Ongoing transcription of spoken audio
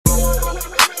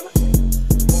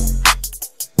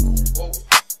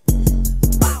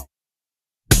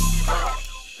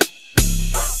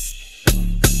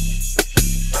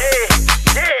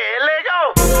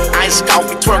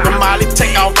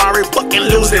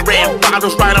me red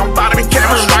bottles right on bottom me.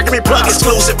 Cameras rocking me, plug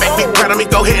exclusive. Make me proud of me,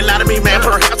 go ahead, lie to me, man.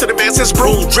 Perhaps to the advances,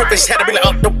 bruise, dripping. Had to be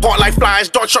up the part like flies,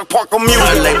 dark truck park on music.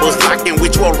 Labels locking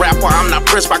with you a rapper, I'm not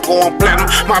pressed by going platinum.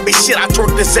 My bitch shit, I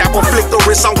twerk this apple, flick the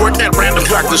wrist, I'm work at random.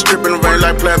 Clock the stripping vein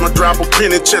like plasma, drop a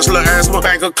penny, Tesla asthma.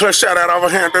 Bank a clutch, shout out of a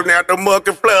hand, them out the mug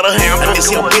and flood a ham. And this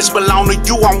here bitch belong to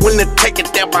you, I'm willing to take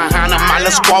it there behind her. My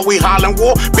little squad, we hollin'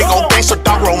 war. Big old gangster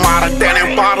dog, roll model, down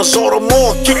in bottles, order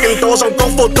more. Kicking doors, I'm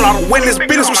gon' full throttle. When this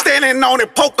business, I'm standing on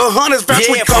it, poker hunters, that's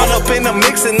we call up in the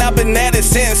mix and I've been at it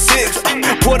since 6.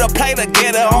 Put a play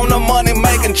together on the money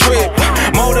making trip.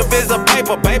 Motive is a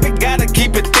paper, baby, gotta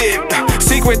keep it thick.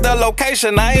 Secret the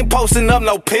location, I ain't posting up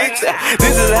no pics.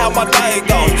 This is how my day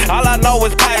goes, all I know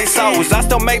is pesos. I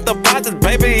still make deposits,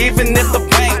 baby, even if the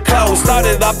bank closed.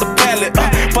 Started off the pallet,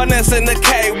 finesse in the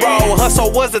K-roll.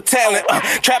 Hustle was a talent,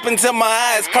 trapping till my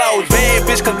eyes closed. Bad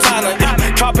bitch katana,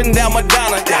 dropping down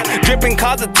Madonna. Dripping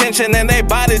cause attention and they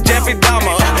body Jeffrey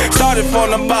Dahmer. Started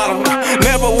from the bottom,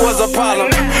 never was a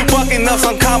problem. Fucking up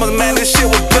some commas, man, this shit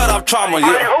was built off trauma,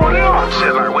 yeah. Hey, hold on.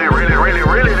 Shit, like, we really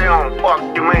don't fuck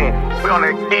you, man. We on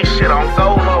that geek shit on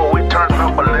go-low. We turn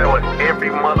up a level every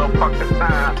motherfucking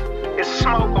time. It's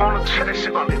smoke on the shit, that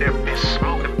shit gonna be that bitch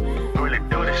smoking. Really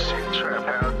do this shit, trap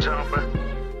house jumping,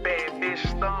 bad bitch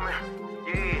storming,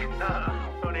 yeah.